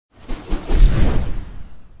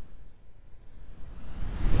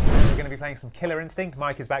playing some Killer Instinct.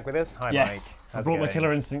 Mike is back with us. Hi, Yes, Mike. I brought my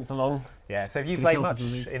Killer Instinct along. Yeah, so have you Gonna played kill much some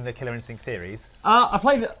of these. in the Killer Instinct series? I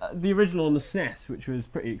played the original on the SNES, which was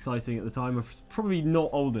pretty exciting at the time. I was probably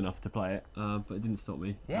not old enough to play it, but it didn't stop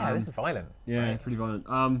me. Yeah, this is violent. Yeah, right? pretty violent.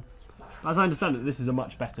 As I understand it, this is a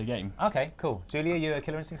much better game. Okay, cool. Julia, you a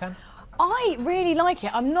Killer Instinct fan? I really like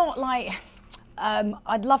it. I'm not like...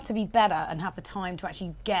 I'd love to be better and have the time to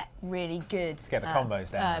actually get really good. Just get the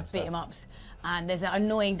combos down and beat 'em ups. And there's an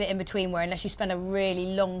annoying bit in between where unless you spend a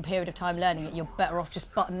really long period of time learning it, you're better off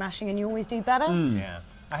just button mashing and you always do better. Yeah.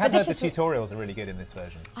 I have heard the tutorials are really good in this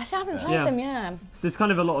version. I still haven't played them, yeah. There's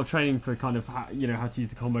kind of a lot of training for kind of how, how to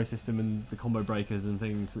use the combo system and the combo breakers and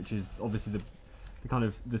things, which is obviously the kind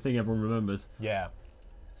of the thing everyone remembers. Yeah.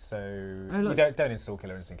 So you don't install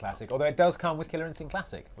Killer Instinct Classic, although it does come with Killer Instinct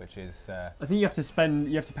Classic, which is. I think you have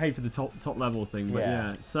to pay for the top level thing. But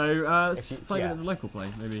yeah. So let's play a bit of the local play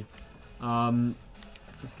maybe.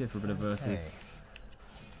 Let's go for a bit of versus.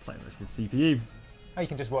 Play versus CPU. Oh, you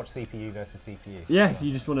can just watch CPU versus CPU. Yeah, if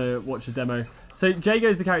you just want to watch a demo. So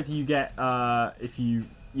Jago's the character you get if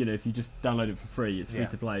you just download it for free. It's free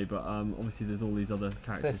to play, but obviously there's all these other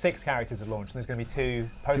characters. So there's 6 characters at launch, and there's going to be 2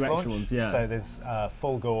 post-launch. extra ones, yeah. So there's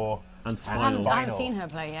Full Gore and Spinal. I haven't seen her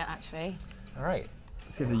play yet, actually. All right.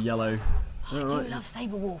 Let's give it a yellow. I do love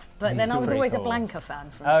Saberwolf, but then I was always a Blanca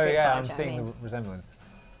fan from Street Fighter, I'm seeing the resemblance.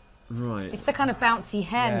 Right. It's the kind of bouncy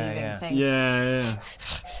hair moving thing. Yeah.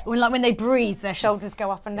 When they breathe, their shoulders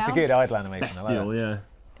go up and down. It's a good idle animation. Bestial, yeah.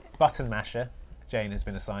 Button masher. Jane has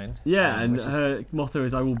been assigned. Yeah, and her motto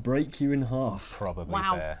is "I will break you in half." Probably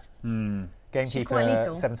wow. fair. Hmm. Gamekeeper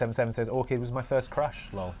 777 says Orchid was my first crush.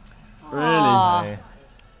 Lol. Really? Aww.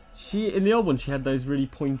 In the old one, she had those really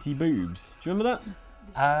pointy boobs. Do you remember that?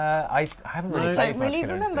 I haven't really. I don't really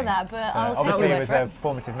remember that, but I'll obviously take it was a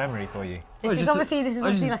formative memory for you. This is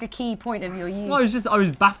obviously like a key point of your youth. Well, I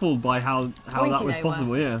was baffled by how that was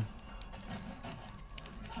possible. Yeah.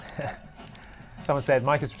 Someone said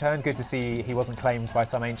Mike has returned. Good to see he wasn't claimed by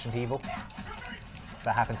some ancient evil.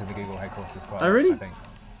 That happens in the Google headquarters quite. Oh really? I think.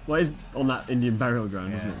 Well, it's on that Indian burial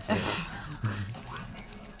ground, isn't it?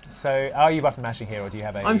 So, are you button mashing here, or do you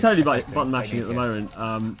have a? I'm totally button mashing at the moment.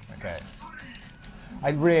 Okay. I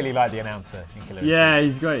really like the announcer in Killer Instinct. Yeah,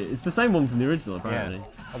 he's great. It's the same one from the original, apparently.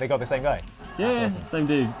 Yeah. Oh, they got the same guy? Yeah, awesome. Same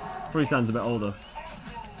dude. Probably sounds a bit older.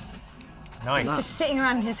 Nice. He's just sitting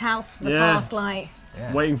around his house for the past,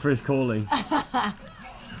 waiting for his calling.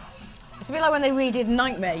 It's a bit like when they redid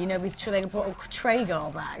Nightmare, with they brought Tragar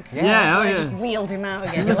back. Yeah. They just wheeled him out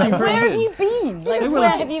again. They're like, where have you been? Where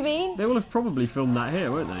have you been? They will have probably filmed that here,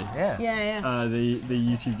 won't they? Yeah. Yeah. The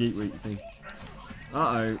YouTube Geek Week thing.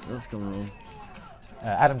 Uh-oh, that's gone wrong.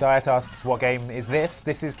 Adam Diet asks, what game is this?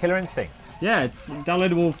 This is Killer Instinct. Yeah, it's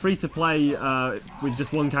downloadable, free to play with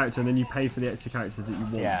just one character, and then you pay for the extra characters that you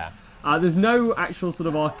want. Yeah. There's no actual sort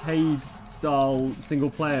of arcade-style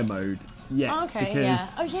single-player mode yet, because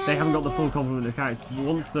they haven't got the full complement of characters.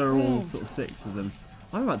 Once there are all sort of 6 of them.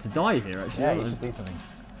 I'm about to die here, actually. Yeah, you should do something.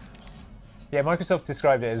 Yeah, Microsoft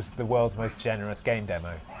described it as the world's most generous game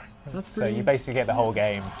demo. So you basically get the whole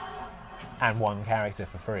game and one character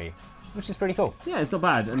for free, which is pretty cool. Yeah, it's not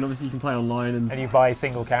bad, and obviously you can play online. And you buy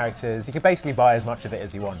single characters. You can basically buy as much of it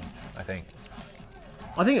as you want, I think.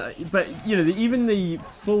 But even the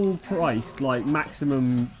full-priced,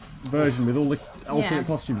 maximum version with all the alternate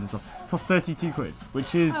costumes and stuff costs 32 quid,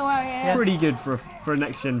 which is pretty good for a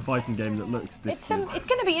next-gen fighting game that looks this. It's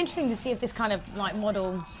going to be interesting to see if this kind of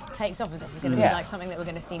model takes off. If this is going to be something that we're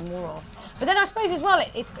going to see more of. But then I suppose as well,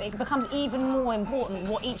 it becomes even more important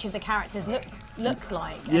what each of the characters looks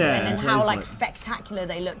like, and how spectacular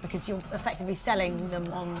they look, because you're effectively selling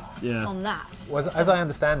them on that. Well, as I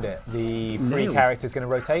understand it, the free character is going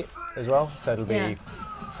to rotate as well, so it'll be.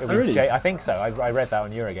 Really? I think so. I read that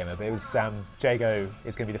on Eurogamer, but it was Jago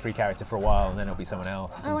is going to be the free character for a while, and then it'll be someone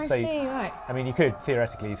else. Oh, I see. Right. I mean, you could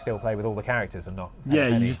theoretically still play with all the characters and not. Yeah,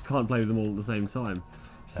 you just can't play with them all at the same time.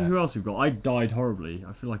 See who else we've got. I died horribly.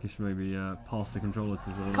 I feel like I should maybe pass the controller to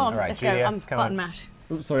someone. Come on, let's go. I'm button mash.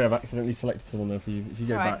 Oops, sorry, I've accidentally selected someone there for you. If you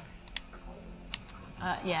go back.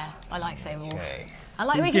 Yeah, I like Saberwolf. Okay. I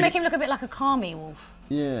like we can make him look a bit like a Kami wolf.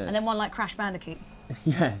 Yeah. And then one like Crash Bandicoot.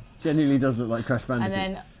 Yeah, genuinely does look like Crash Bandicoot.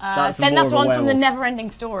 And then that's one from the Never-Ending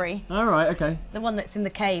Story. All right, okay. The one that's in the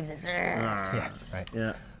caves is. Yeah, right.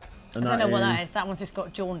 Yeah. And I don't know what that is. That one's just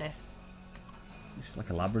got jaundice. It's like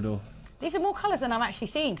a Labrador. These are more colours than I've actually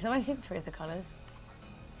seen, because I've only seen 3 of the colours.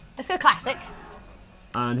 Let's go classic.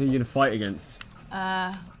 And who are you going to fight against?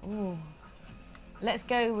 Let's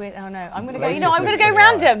go with. Oh no, I'm going to go. I'm going to go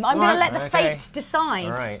random. I'm going to let the fates decide.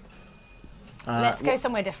 All right. Let's go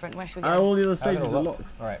somewhere different. Where should we go? All the other stages are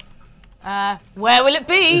locked. All right. Where will it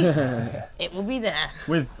be? It will be there.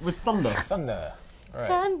 With thunder. Thunder. Right.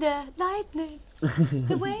 Thunder, lightning.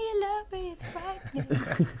 The way you love me is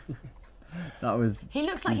frightening. That was. He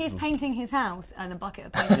looks like he's painting his house and a bucket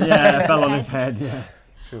of paint. Yeah, it fell on his head. Yeah.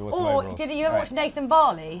 Or did you ever watch Nathan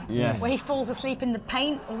Barley? Yeah. Where he falls asleep in the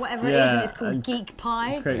paint or whatever it is, and it's called Geek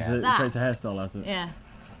Pie. Creates a hairstyle out of it. Yeah.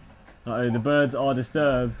 Uh-oh, the birds are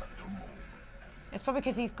disturbed. It's probably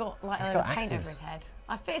because he's got like a paint over his head.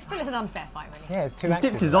 I feel it's an unfair fight, really. Yeah, it's two He's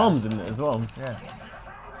axes. dipped his arms in it as well. Yeah.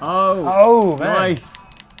 Oh. Man. Nice.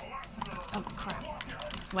 Oh crap!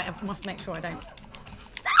 Wait, I must make sure I don't.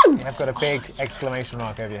 You have got a big exclamation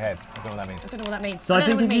mark over your head. I don't know what that means. I don't know what that means. So I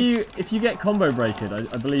think if you get combo breaked,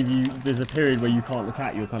 I believe there's a period where you can't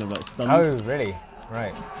attack. You're kind of like stunned. Oh, really?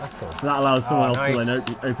 Right. That's cool. So that allows someone else to nice.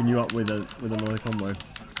 then open you up with another combo.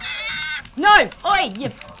 No! Oi! You.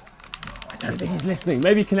 I don't think he's listening.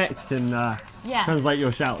 Maybe Connect can Yeah. translate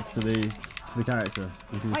your shouts to the character.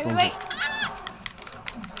 You can Wait. respond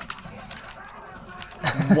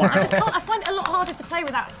Wow. I find it a lot harder to play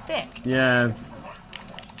without a stick. Yeah.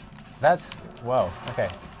 That's okay.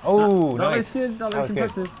 Oh, that nice. Looks good. That looks was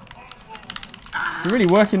impressive. You're really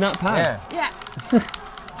working that pad. Yeah. Yeah.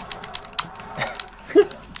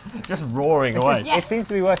 Just roaring away. Yes. It seems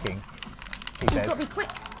to be working. He You've got to says. be quick.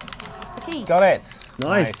 That's the key. Got it.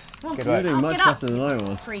 Nice. Come on, Good You're work. doing much get up. better than I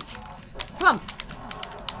was. Freak. Come on.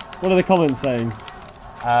 What are the comments saying?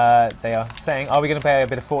 They are saying, are we going to play a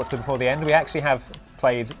bit of Forza before the end? We actually have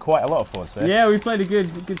played quite a lot of Forza. Yeah, we played a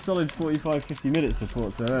good solid 45-50 minutes of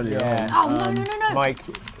Forza earlier. Yeah. Oh, no. Mike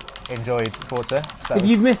enjoyed Forza. So If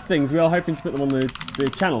you've missed things, we are hoping to put them on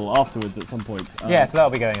the channel afterwards at some point. yeah, so that'll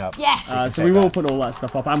be going up. Yes. So we will put all that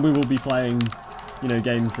stuff up, and we will be playing,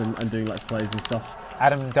 games and doing Let's Plays and stuff.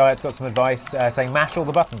 Adam Diet's got some advice saying mash all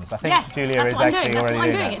the buttons. I think Julia that's is what I'm actually doing. already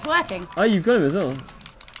That's what I'm doing doing. It's working. Oh, you've got him as well.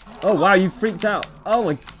 Oh wow, you freaked out. Oh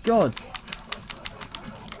my god.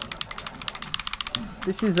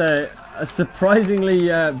 This is a surprisingly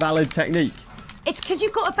valid technique. It's because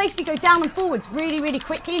you've got to basically go down and forwards really, really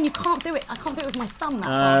quickly, and you can't do it. I can't do it with my thumb that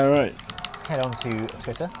fast. Right. Let's head on to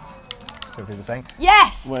Twitter. So people are saying.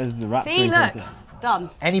 Yes. Where's the rap? See, look, done.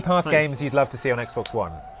 Any past games you'd love to see on Xbox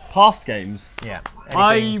One? Past games. Yeah.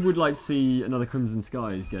 I would like to see another Crimson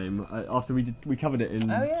Skies game. After we covered it in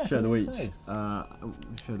Show of the Week.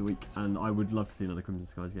 Show of the Week, and I would love to see another Crimson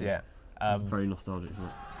Skies game. Yeah. Very nostalgic. Isn't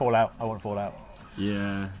it? Fallout. I want Fallout.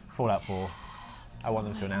 Yeah. Fallout 4. I want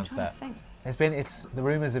them to announce that. The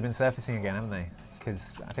rumours have been surfacing again, haven't they?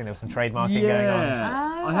 Because I think there was some trademarking going on.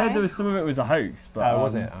 I heard there was some of it was a hoax, but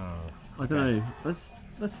was it? I don't know.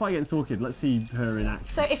 Let's fight against Orchid. Let's see her in action.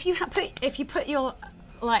 So if you put your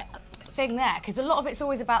thing there, because a lot of it's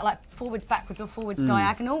always about like forwards, backwards, or forwards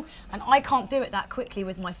diagonal, and I can't do it that quickly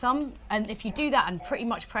with my thumb. And if you do that and pretty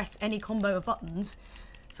much press any combo of buttons,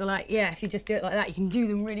 so if you just do it like that, you can do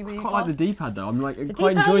them really, really fast. I quite like the D-pad though. I'm quite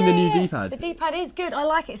enjoying the new D-pad. The D-pad is good. I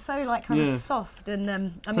like it. It's so kind of soft,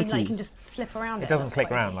 and you can just slip around it. It doesn't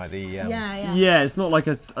click around like the. Yeah. It's not like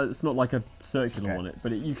a circular on it,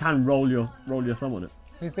 but you can roll your thumb on it.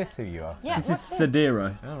 Who's this? Who you are? Yeah. This is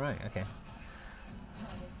Sadira. Oh right. Okay.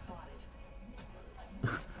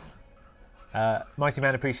 Mighty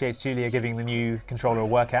Man appreciates Julia giving the new controller a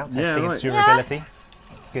workout, testing its durability. Yeah.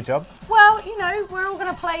 Good job. Well, we're all going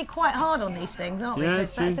to play quite hard on these things, aren't we? So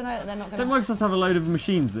it's better to know that they're not going to... Don't Microsoft have a load of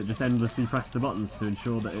machines that just endlessly press the buttons to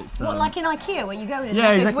ensure that it's... What, like in IKEA, where you go in and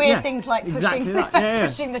do these weird things like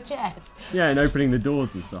pushing the chairs? Yeah, and opening the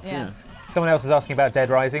doors and stuff, yeah. Someone else is asking about Dead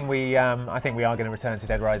Rising. I think we are going to return to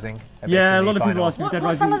Dead Rising. A lot of people asking Dead Rising.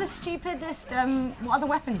 What's some of the stupidest... what other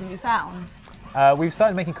weapons have you found? We've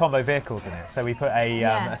started making combo vehicles in it, so we put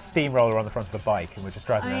a steamroller on the front of a bike, and we're just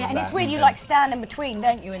driving around. And it's weird. You stand in between,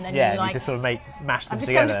 don't you? And then you just sort of mash them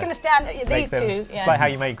together. I'm just going to stand at these two. It's like how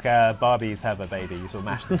you make Barbies have a baby. You sort of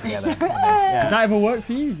mash them together. Did that ever work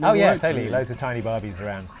for you? Oh yeah, totally. Loads of tiny Barbies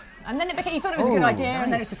around. And then you thought it was a good idea,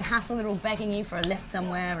 and then it's just a hassle. They're all begging you for a lift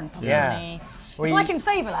somewhere and popping money. It's like in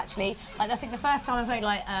Fable, actually. I think the first time I played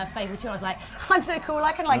Fable 2, I was like, I'm so cool,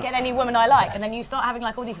 I can get any woman I like. And then you start having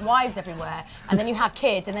all these wives everywhere, and then you have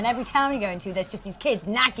kids, and then every town you go into, there's just these kids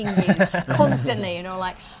nagging you constantly, and you're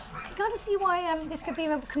like, I can kind of see why this could be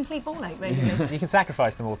a complete ball ache, basically. You can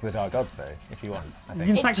sacrifice them all to the Dark Gods, though, if you want. I think.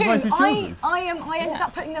 You can sacrifice your children. I ended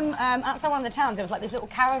up putting them outside one of the towns. It was like this little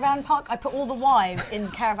caravan park. I put all the wives in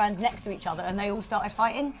caravans next to each other, and they all started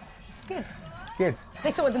fighting. It's good. Good. They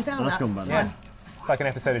sorted themselves out. It's like an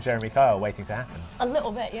episode of Jeremy Kyle waiting to happen. A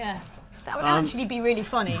little bit, yeah. That would actually be really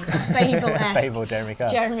funny. Fable-esque. Fable, Jeremy Kyle.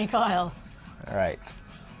 Jeremy Kyle. All right.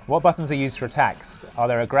 What buttons are used for attacks? Are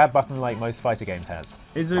there a grab button like most fighter games has?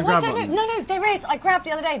 Is there a grab I don't button? know. No, there is. I grabbed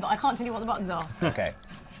the other day, but I can't tell you what the buttons are. Okay.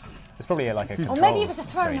 It's probably like a control. Or maybe it was a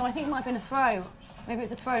throw. screen. No, I think it might have been a throw. Maybe it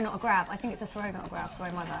was a throw, not a grab. I think it's a throw, not a grab.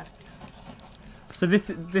 Sorry, my bad. So this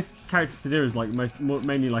character Sadira is like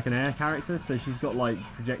mainly like an air character, so she's got like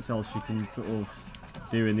projectiles she can sort of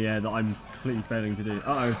do in the air that I'm completely failing to do.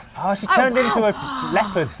 Uh-oh. Oh, she turned into a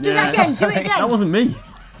leopard. Do that again, do it again. That wasn't me.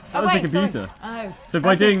 That was wait, the computer. Sorry. Oh. So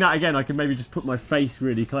by doing that again, I can maybe just put my face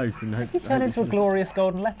really close and hope. You turn into a glorious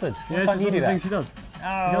golden leopard. Why Yeah, can't it's you do the thing that? she does.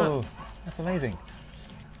 Oh, that's amazing.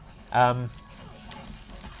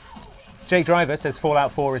 Jake Driver says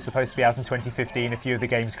Fallout 4 is supposed to be out in 2015. A few of the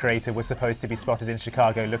game's creator was supposed to be spotted in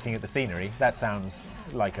Chicago looking at the scenery. That sounds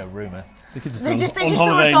like a rumour. They just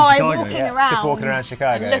saw a guy walking around. Just walking around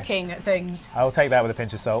Chicago. And looking at things. I'll take that with a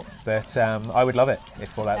pinch of salt, but I would love it if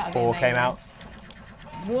Fallout 4 came out.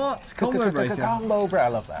 What? Combo breaker. Combo breaker. I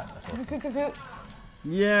love that. That's awesome.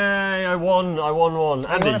 Yay! I won one.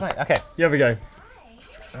 Andy. Okay. Here we go.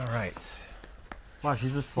 All right. Wow,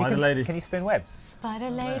 she's a spider lady. Can you spin webs?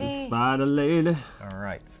 Spider lady. Spider lady. All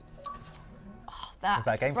right. Oh,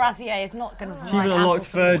 that game? brassiere is not going to provide Achievement unlocked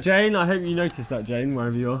for support. Jane. I hope you noticed that, Jane,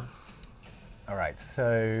 wherever you are. All right.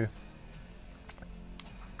 So.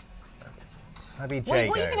 I'll be Jago.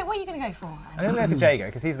 What are you going to go for? I'm going to go for Jago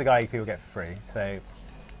because he's the guy people get for free. So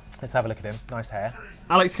let's have a look at him. Nice hair.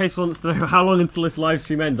 Alex Case wants to know how long until this live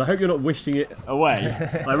stream ends. I hope you're not wishing it away.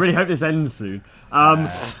 I really hope this ends soon.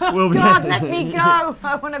 We'll be God, let me go!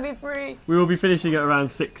 I want to be free. We will be finishing at around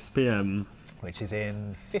 6 p.m. Which is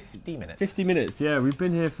in 50 minutes. 50 minutes, yeah. We've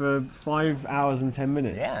been here for 5 hours and 10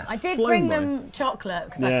 minutes. Yeah. I did bring them chocolate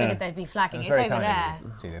because I figured they'd be flagging. It's over there.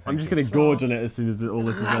 I'm just going to gorge on it as soon as all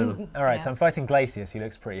this is over. All right, so I'm fighting Glacius. He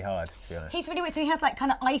looks pretty hard, to be honest. He's really weird. So he has like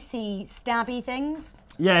kind of icy, stabby things.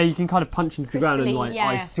 Yeah, you can kind of punch into the ground and like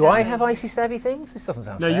ice. Do I have icy, stabby things? This doesn't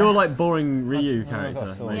sound fair. No, you're like boring Ryu character,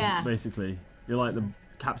 Yeah. basically. You're like the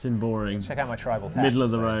Captain Boring. Check out my tribal tats. Middle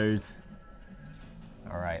of the road.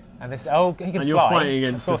 All right, and this. Oh, he can fly. And you're fighting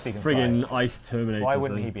against the of course he can friggin' fly. ice Terminator. Why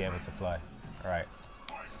wouldn't he be able to fly? All right.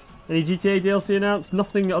 Any GTA DLC announced?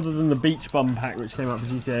 Nothing other than the Beach Bum pack, which came out for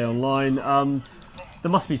GTA Online.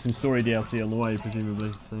 There must be some story DLC on the way,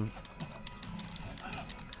 presumably. So,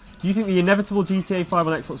 do you think the inevitable GTA 5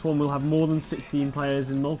 on Xbox One will have more than 16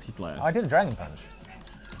 players in multiplayer? I did a Dragon Punch.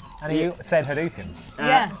 And he said Hadouken.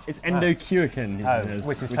 Yeah. It's Endo Kyuuken, he says,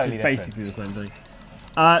 which is totally basically the same thing.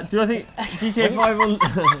 Do I think GTA 5 on...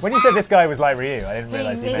 When you said this guy was like Ryu, I didn't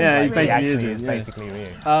realise he basically is basically Ryu.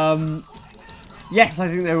 Yes, I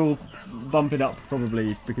think they will bump it up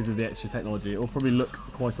probably because of the extra technology. It will probably look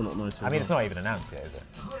quite a lot nicer. I mean, it's not even announced yet, is it?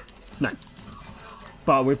 No.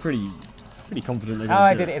 But we're pretty confident they're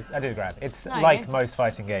going to do I it. I did a grab. It's like most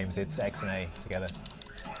fighting games, it's X and A together.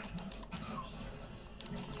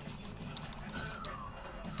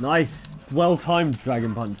 Nice. Well-timed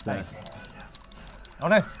Dragon Punch there. Nice. Oh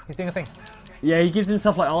no, he's doing a thing. Yeah, he gives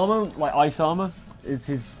himself like armor, like ice armor is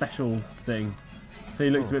his special thing. So he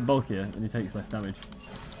looks a bit bulkier and he takes less damage.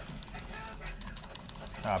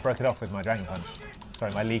 Oh, I broke it off with my Dragon Punch.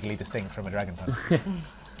 Sorry, my legally distinct from a Dragon Punch.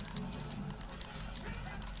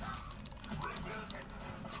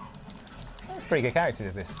 That's a pretty good character,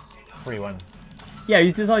 this free one. Yeah,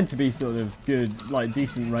 he's designed to be sort of good, like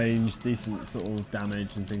decent range, decent sort of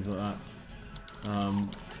damage and things like that.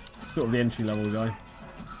 Sort of the entry level guy.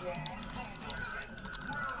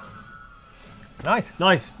 Nice.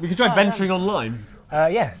 Nice. We could try venturing online.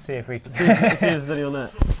 Yeah, see if we can. see if there's any on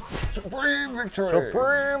that. Supreme victory.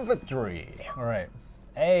 Supreme victory. All right.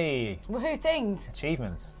 Hey. Woohoo things.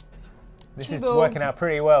 Achievements. This is working out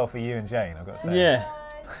pretty well for you and Jane, I've got to say. Yeah.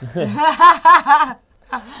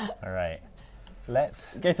 All right.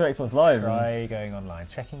 Let's go to Xbox Live. Try going online.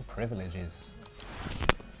 Checking privileges.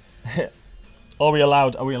 Are we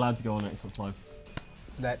allowed to go on Xbox Live?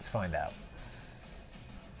 Let's find out.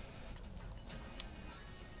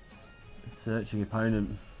 Searching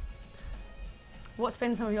opponent. What's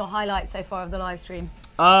been some of your highlights so far of the live stream?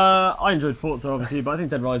 I enjoyed Forza, obviously, but I think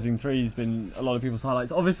Dead Rising 3 has been a lot of people's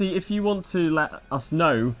highlights. Obviously, if you want to let us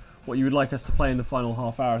know what you would like us to play in the final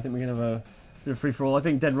half hour, I think we can have a bit of free-for-all. I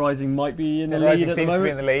think Dead Rising might be in the lead at the moment. Dead Rising seems to be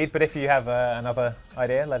in the lead, but if you have another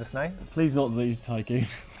idea, let us know. Please not Zoo Tycoon.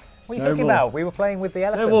 What are you talking about? We were playing with the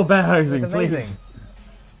elephants. No more bear hosing, please.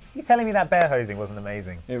 You telling me that bear hosing wasn't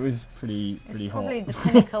amazing? It was pretty hot. It's probably the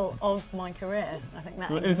pinnacle of my career. I think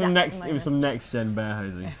that. It was some next gen bear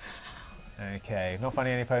hosing. Okay, not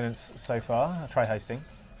finding any opponents so far. I'll try hosting.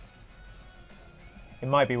 It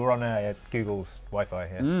might be we're on Google's Wi-Fi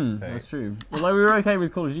here. So. That's true. Although we were okay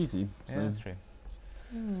with Call of Duty. So. Yeah, that's true.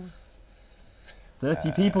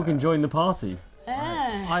 30 people can join the party.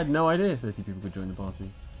 I had no idea 30 people could join the party.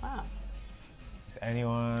 Wow. Does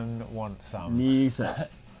anyone want some? New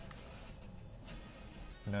set.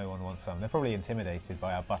 No one wants some. They're probably intimidated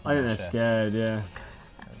by our button. I think they're scared, yeah.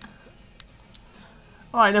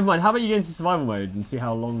 Alright, never mind. How about you get into survival mode and see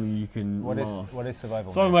how long you can last? What is survival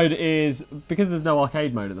mode? Survival mode is, because there's no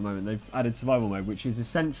arcade mode at the moment, they've added survival mode, which is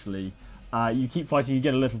essentially, you keep fighting, you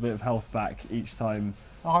get a little bit of health back each time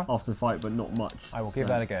after the fight, but not much. I will give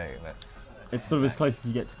that a go. It's sort of as close as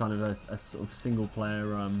you get to kind of a sort of single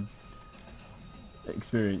player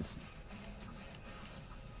experience.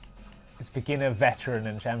 It's beginner, veteran,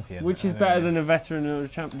 and champion. Which is better than a veteran or a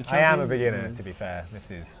champion? I am a beginner, to be fair.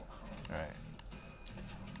 This is... Alright.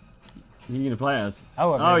 You're going to play as?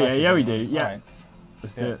 Oh, yeah, we do. Yeah. Right.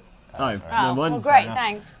 Let's do it. Oh, well, great,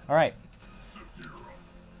 thanks. Alright.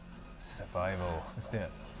 Survival. Let's do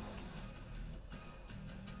it.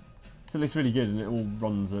 So it looks really good, and it all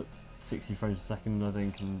runs at 60 frames per second, I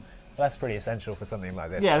think. And well, that's pretty essential for something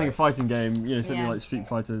like this. Yeah, I think a fighting game, something like Street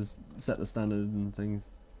Fighters set the standard and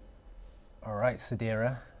things. Alright,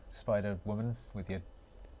 Sadira, Spider Woman with your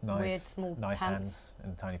weird small hands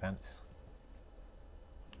and tiny pants.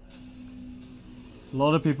 A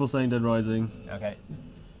lot of people saying Dead Rising. Okay.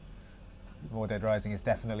 More Dead Rising is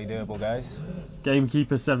definitely doable, guys.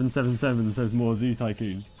 Gamekeeper777 says more Zoo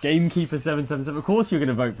Tycoon. Gamekeeper777, of course you're going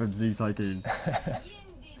to vote for Zoo Tycoon.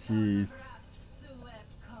 Jeez.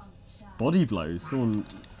 Body blows. Someone...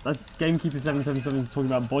 That's Gamekeeper777 talking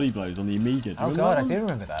about body blows on the Amiga. Oh god, I do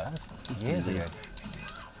remember that. That was years ago.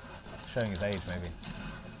 Showing his age, maybe.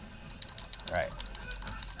 Right.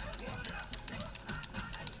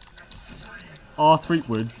 R.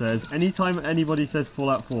 Threepwood says, anytime anybody says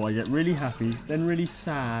Fallout 4, I get really happy, then really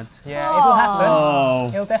sad. Yeah, it'll happen. Oh.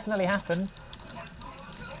 It'll definitely happen.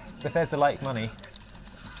 Bethesda like money.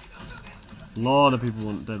 A lot of people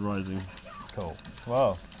want Dead Rising. Cool.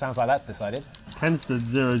 Well, sounds like that's decided.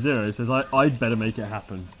 Kenstead00 says, I'd better make it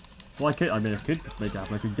happen. Well, I could make it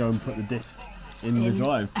happen. I could go and put the disc in the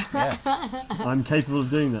drive. Yeah. I'm capable of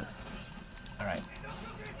doing that. Alright.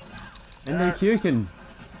 Endo Kyokin.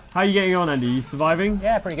 How are you getting on, Andy? Are you surviving?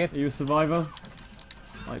 Yeah, pretty good. Are you a survivor?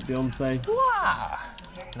 Like Beyonce? Wow.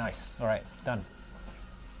 Nice. Alright, done.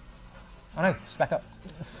 Oh no, just back up.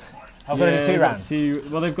 I've got to do 2 rounds.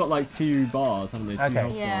 Well, they've got like 2 bars, haven't they? 2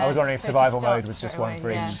 okay. Yeah. I was wondering if survival mode was just one for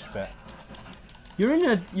each, but... You're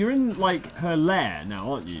in like her lair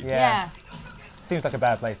now, aren't you? Yeah. Seems like a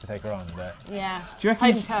bad place to take her on, but... Yeah. Do you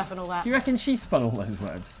reckon home turf and all that. Do you reckon she spun all those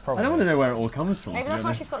webs? Probably. I don't want to know where it all comes from. Maybe that's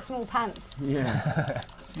why she's got small pants. Yeah.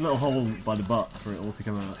 A little hole by the butt for it all to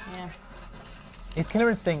come out. Yeah. Is Killer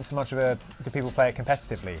Instinct much of a... Do people play it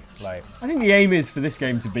competitively? Like, I think the aim is for this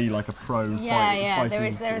game to be like a pro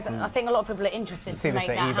fighting. There is. I think a lot of people are interested to make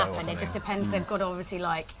that happen. It just depends. They've got to obviously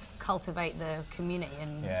like cultivate the community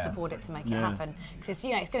and support it to make it happen. Because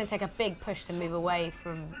it's going to take a big push to move away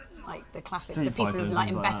from like the classics, the people who've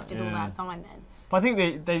like invested all that time in. But I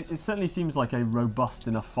think it certainly seems like a robust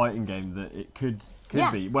enough fighting game that it could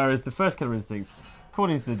be. Whereas the first Killer Instinct,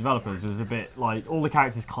 according to the developers, was a bit like all the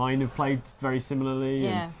characters kind of played very similarly,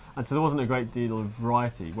 and so there wasn't a great deal of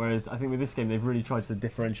variety. Whereas I think with this game, they've really tried to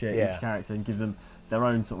differentiate each character and give them their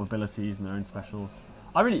own sort of abilities and their own specials.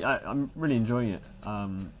 I'm really enjoying it.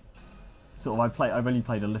 I've only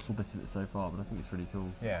played a little bit of it so far, but I think it's really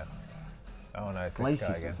cool. Yeah. Oh no, it's Glacius this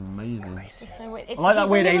guy again. is amazing. So I like that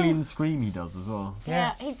weird alien scream he does as well.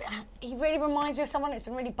 Yeah, he really reminds me of someone. It's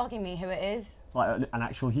been really bugging me who it is. Like an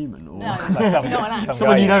actual human, or no, not an actual.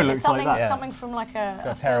 Someone you know looks like that. Something from like a. It's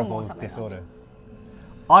got a terrible disorder.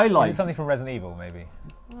 Is it something from Resident Evil, maybe?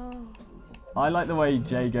 I like the way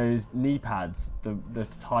Jay goes knee pads. The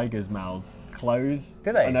tiger's mouths close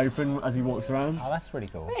and open as he walks around. Oh, that's pretty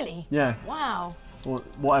cool. Really? Yeah. Wow. Or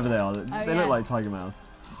whatever they are. They look like tiger mouths.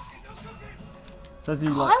 So I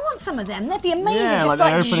want some of them. They'd be amazing. Yeah, just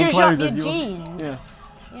like zhuzh up your jeans. Yeah.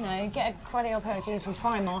 You know, get a cruddy old pair of jeans from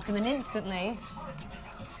Primark and then instantly.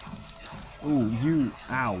 Ooh,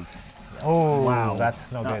 ow. Oh, wow.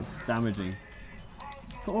 That's not good. That's damaging.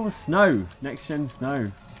 Got all the snow. Next gen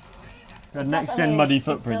snow. We had next gen muddy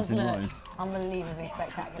footprints in Rise. Unbelievably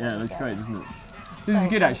spectacular. Yeah, it looks great, doesn't it? This is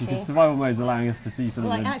good actually, because survival mode is allowing us to see some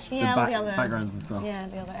of the backgrounds and stuff. Yeah,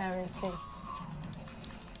 the other areas too.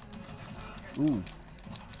 Ooh.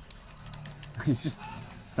 He's just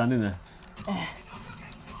standing there.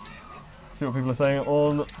 See what people are saying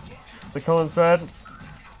on the comments thread.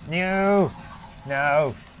 No.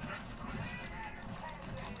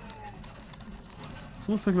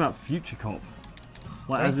 Someone's talking about Future Cop.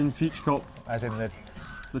 Like, as in Future Cop. As in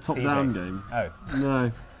the top-down game. Oh.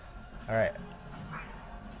 No. Alright.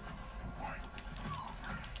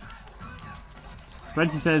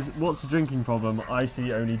 Renty says, what's the drinking problem? I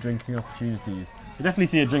see only drinking opportunities. We definitely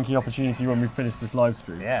see a drinking opportunity when we finish this live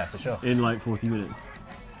stream. Yeah, for sure. In like 40 minutes.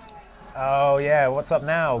 Oh yeah, what's up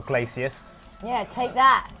now, Glacius? Yeah, take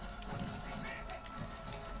that.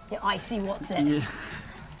 Your icy what's it? Yeah.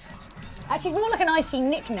 Actually, more like an icy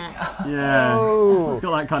knick-knack. Yeah. Oh. It's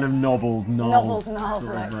got that kind of nobbled,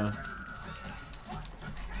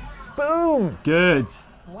 Boom! Good.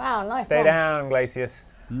 Wow, nice. Stay down,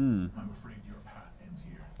 Glacius. Mm.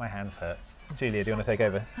 My hands hurt. Julia, do you want to take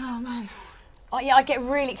over? Oh man. Oh yeah, I get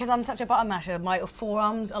really, because I'm such a button masher, my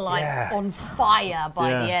forearms are like on fire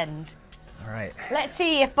by the end. All right. Let's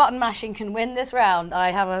see if button mashing can win this round. I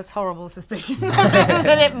have a horrible suspicion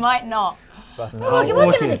that it might not. But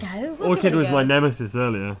we'll give it a go. Orchid was my nemesis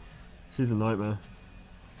earlier. She's a nightmare.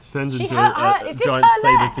 She turns into a giant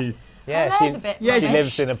saber tooth. Yeah, she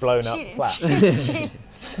lives in a blown up flat. She lives in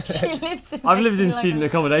I've lived in student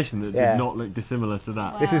accommodation that did not look dissimilar to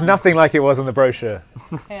that. Wow. This is nothing like it was on the brochure.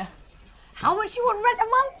 Yeah. How much you want rent a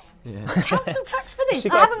month? Yeah. Council tax for this?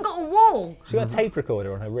 I haven't got a wall. She got a tape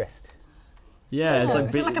recorder on her wrist. Yeah,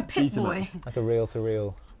 it's like a pit boy. Like a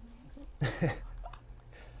reel-to-reel.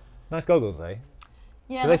 Nice goggles, though.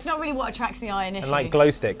 Yeah, that's not really what attracts the eye initially. And like glow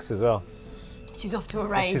sticks as well. She's off to a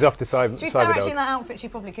rave. She's off to Cyber. To be fair, actually, in that outfit, she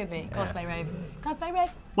probably could be. Cosplay rave. Cosplay rave.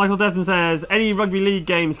 Michael Desmond says, any rugby league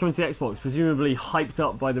games coming to the Xbox, presumably hyped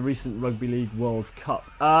up by the recent Rugby League World Cup?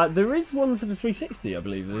 There is one for the 360, I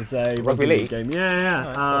believe. There's a Rugby League game.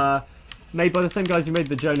 Yeah. Made by the same guys who made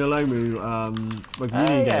the Jonah Lomu Rugby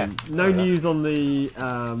League game. No news on the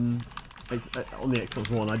Xbox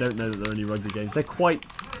One. I don't know that there are any rugby games. They're quite...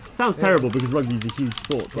 Sounds terrible because rugby is a huge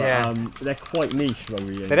sport, but they're quite niche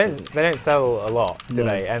rugby games. They don't sell a lot, do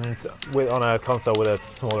they? And on a console with a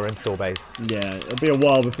smaller install base. Yeah, it'll be a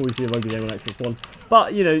while before we see a rugby game on Xbox One.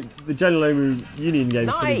 But you know, the Jonah Lomu Union game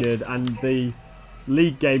is pretty good, and the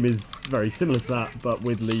league game is very similar to that, but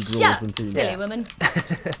with league rules and teams. Silly woman.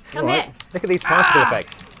 Come here. Look at these particle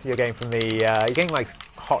effects you're getting from the. You're getting like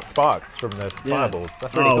hot sparks from the fireballs.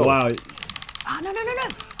 That's really cool. Oh wow! Oh no.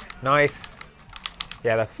 Nice.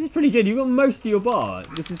 Yeah, this is pretty good. You got most of your bar.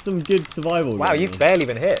 This is some good survival. Wow, you've barely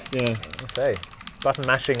been hit. Yeah. I'll say. Button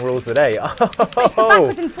mashing rules the day. It's the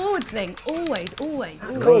backwards and forwards thing. Always.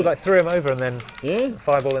 That's cool. Like threw him over and then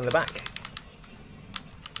fireball in the back.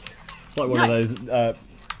 It's like one of those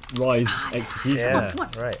Rise executions. Yeah,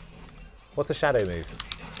 right. What's a shadow move?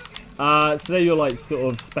 So they're your like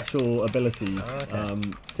sort of special abilities.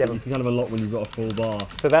 You can kind of unlock when you've got a full bar.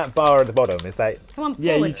 So that bar at the bottom, is that? Come on,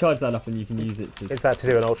 yeah, you charge that up and you can use it to. Is that to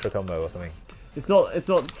do an ultra combo or something? It's not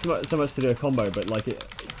so much to do a combo, but like it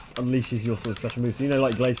unleashes your sort of special moves. So, you know,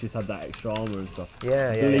 like Glacius had that extra armor and stuff.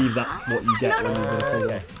 Yeah, I believe that's what you get when you've got a full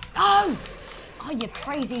bar. Oh, you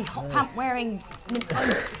crazy hot pant wearing.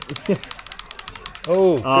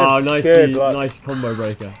 Nice combo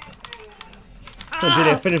breaker. Come on,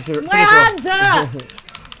 Julia, finish her. My hands hurt!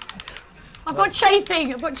 I've got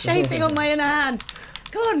chafing on my inner hand.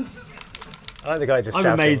 Go on. I like the guy just I'm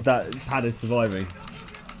shouting. amazed that Pad is surviving.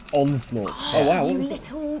 Onslaught. Oh wow. You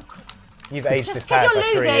little... You've aged this pad for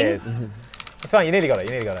 3 years. It's fine, you nearly got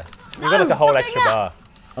it, You've got like a whole extra bar.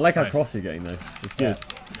 I like how cross you're getting though. It's good.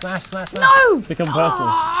 Smash. No! It's become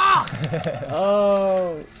personal.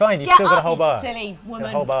 Oh! It's fine, you've still got a whole bar. Silly woman. A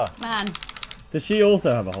whole bar. Man. Does she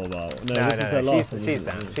also have a whole bar? No, she's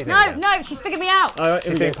down. No, she's figured me out. Right,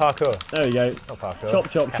 she's doing parkour. There we go. Not parkour.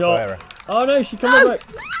 Chop. Oh no, she come back.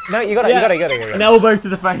 No, you got it. An elbow to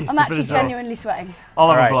the face. I'm actually genuinely sweating. I'll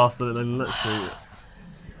have a blast at it then, let's see.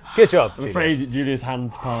 Good job, I'm afraid Julia's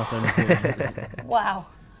hand's path. Wow.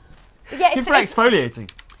 Yeah, good for exfoliating.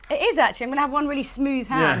 It is actually. I'm going to have one really smooth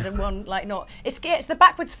hand and one like not. It's the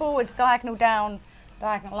backwards, forwards, diagonal down,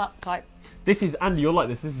 diagonal up type. This is, Andy, you're like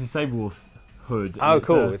this. This is Saberwolf's hood. Oh,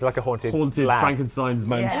 cool. It's like a haunted lab. Frankenstein's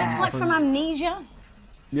mansion. It looks like from Amnesia.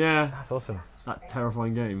 Yeah. That's awesome. That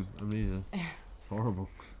terrifying game, Amnesia. It's horrible.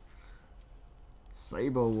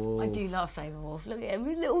 Saberwolf. I do love Saberwolf. Look at him,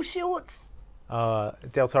 his little shorts.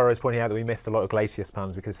 Del Toro is pointing out that we missed a lot of Glacius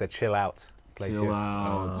puns because they're chill out. Glacius. Chill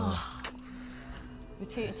out. We're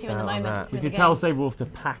too in the moment. You could tell Saberwolf to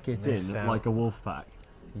pack it in like a wolf pack.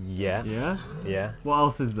 Yeah. Yeah? Yeah. What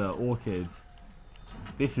else is there? Orchid.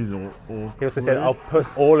 This is all. He also said, I'll put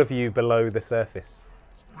all of you below the surface.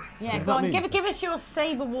 Yeah, go on, give us your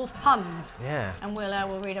Saberwolf puns. Yeah. And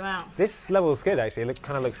we'll read them out. This level's good, actually. It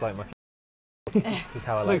kind of looks like my This is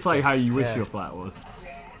how I like it. Looks like how you wish your flat was.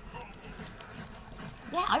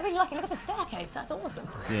 Yeah, I really like it. Look at the staircase. That's awesome.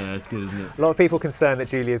 Yeah, it's good, isn't it? A lot of people concerned that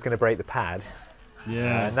Julia's going to break the pad.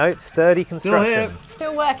 Yeah. No, it's sturdy construction.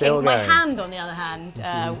 Still working. My hand, on the other hand,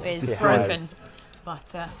 is broken.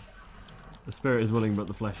 But The spirit is willing, but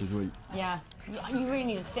the flesh is weak. Yeah. You really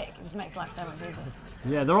need a stick. It just makes life so much easier.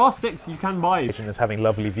 Yeah, there are sticks you can buy. Kitchen is having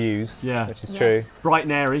lovely views, yeah, which is true. Bright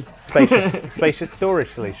and airy. Spacious storage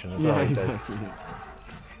solution as well, he says.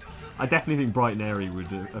 I definitely think bright and airy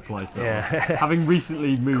would apply to that. Yeah. Having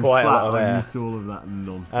recently moved quite flat, a lot of I'm used to all of that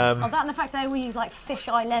nonsense. That and the fact they all use like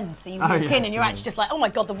fisheye lens, so you walk in and you're actually just like, oh my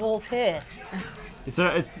god, the wall's here.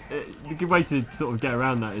 The good way to sort of get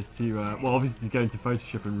around that is to, well, obviously to go into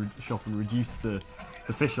Photoshop and reduce the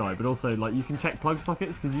fisheye, but also like you can check plug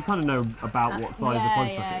sockets because you kind of know about what size a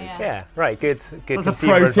plug socket is. Yeah, right. Good That's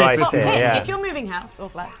consumer advice here. here. Yeah. If you're moving house or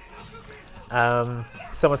flat.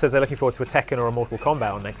 Someone says they're looking forward to a Tekken or a Mortal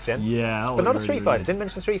Kombat on next gen. Yeah, but not a Street Fighter. Didn't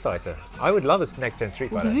mention Street Fighter. I would love a next gen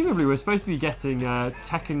Street Fighter. Presumably, we're supposed to be getting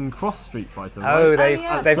Tekken Cross Street Fighter. Right?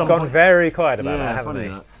 Oh, they've gone very quiet about that, haven't they?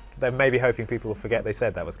 That. They're maybe hoping people will forget they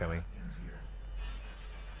said that was coming.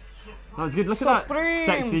 That was good. Look at that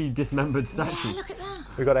sexy dismembered statue. Yeah, look at that.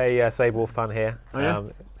 We've got a Sabre Wolf pun here. Oh, yeah?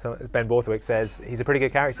 So Ben Borthwick says he's a pretty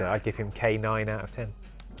good character. I'd give him K9 out of 10.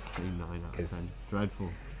 K9 out of 10. Dreadful.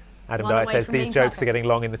 Adam Diet says these jokes are getting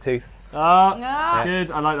long in the tooth. Good.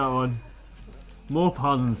 I like that one. More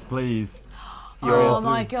puns, please. Oh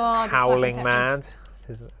my god. Howling mad.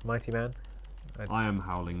 Says Mighty Man. I am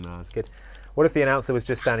howling mad. Good. What if the announcer was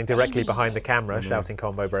just standing directly behind the camera shouting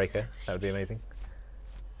combo breaker? That would be amazing.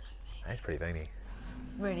 That's pretty veiny.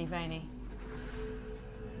 It's really veiny.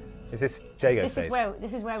 Is this Jago This stage? is where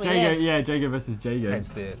we live. Yeah, Jago versus Jago. Hence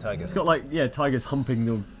the tigers. It's got like, tigers humping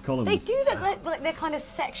the columns. They do look like they're kind of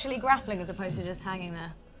sexually grappling as opposed to just hanging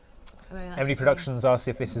there. Emily Productions asks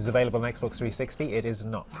if this is available on Xbox 360. It is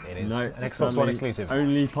not. It is an Xbox One exclusive.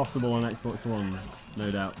 Only possible on Xbox One,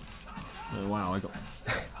 no doubt. Oh wow, I got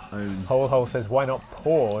owned. Hole says, why not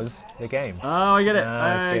pause the game? Oh, I get it.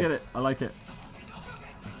 I get it. I like it.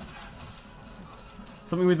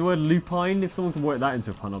 Something with the word lupine. If someone can work that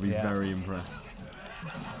into a pun, I'll be very impressed.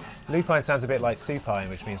 Lupine sounds a bit like supine,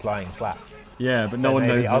 which means lying flat. Yeah, but so no one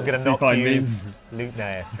knows what supine means. No,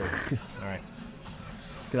 that's true. All right.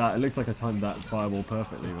 Look at that. It looks like I timed that fireball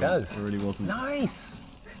perfectly. It does. It really wasn't. Nice.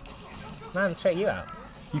 Man, check you out.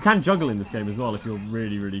 You can juggle in this game as well if you're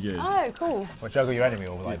really, really good. Oh, cool. Or juggle your enemy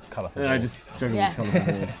or like colourful balls. Yeah, just juggle with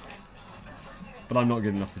colourful balls. But I'm not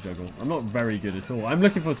good enough to juggle. I'm not very good at all. I'm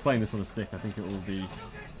looking forward to playing this on a stick. I think it will be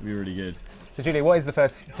really good. So Julia, what is the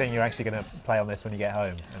first thing you're actually going to play on this when you get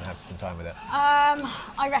home and have some time with it?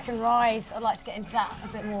 I reckon Rise. I'd like to get into that a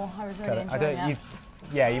bit more. I was really enjoying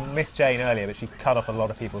it. You missed Jane earlier, but she cut off a lot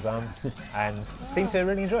of people's arms and seemed to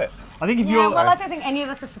really enjoy it. I think if you're... well, I don't think any of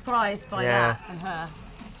us are surprised by that and her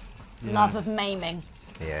love of maiming.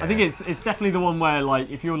 Yeah. I think it's definitely the one where, like,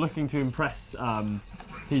 if you're looking to impress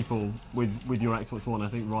people with your Xbox One, I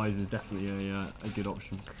think Rise is definitely a good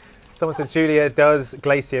option. Someone says, Julia, does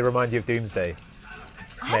Glacier remind you of Doomsday?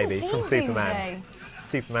 Maybe, from Superman. Doomsday.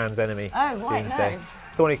 Superman's enemy. Oh, right, Doomsday. no.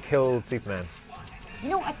 It's the one who killed Superman. You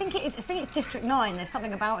know, I think it's District 9. There's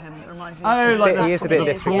something about him that reminds me of like he is a bit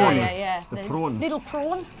District 9. Yeah. The prawn. Little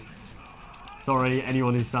prawn. Sorry,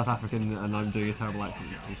 anyone who's South African and I'm doing a terrible accent.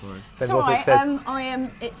 I'm sorry. It's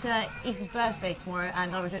alright. It's Ethan's birthday tomorrow,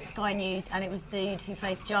 and I was at Sky News, and it was the dude who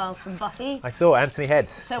plays Giles from Buffy. I saw Anthony Head.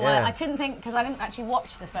 So I couldn't think, because I didn't actually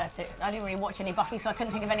watch the first. I didn't really watch any Buffy, so I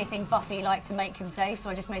couldn't think of anything Buffy liked to make him say.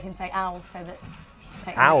 So I just made him say owls, so that.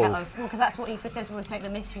 Owls? Well, because that's what Aoife says when we take the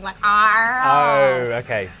mist. She's like, owls. Oh,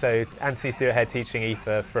 okay. So Anthony Stewart Head teaching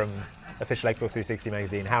Aoife from official Xbox 360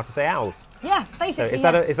 magazine how to say owls. Yeah, basically.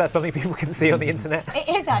 So is that something people can see on the internet? It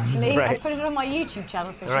is actually. Right. I put it on my YouTube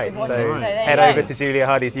channel so she can watch it. So head over to Julia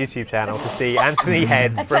Hardy's YouTube channel to see Anthony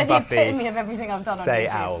Head from Buffy. That's the epitome of everything I've done on YouTube. Say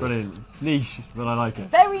owls. Brilliant. Niche, but I like it.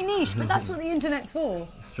 Very niche, but that's what the internet's for.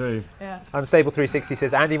 It's true. Yeah. Unstable 360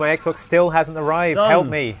 says, Andy, my Xbox still hasn't arrived. Done. Help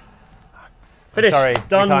me. Finished. Sorry,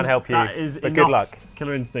 Done. we can't help you. That is but good luck.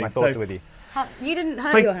 Killer Instinct. My thoughts are with you. You didn't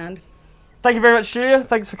hurt your hand. Thank you very much, Julia.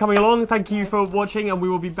 Thanks for coming along. Thank you for watching, and we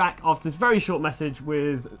will be back after this very short message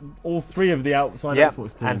with all three of the outside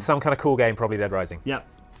Xbox team. And some kind of cool game, probably Dead Rising. Yep.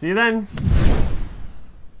 See you then.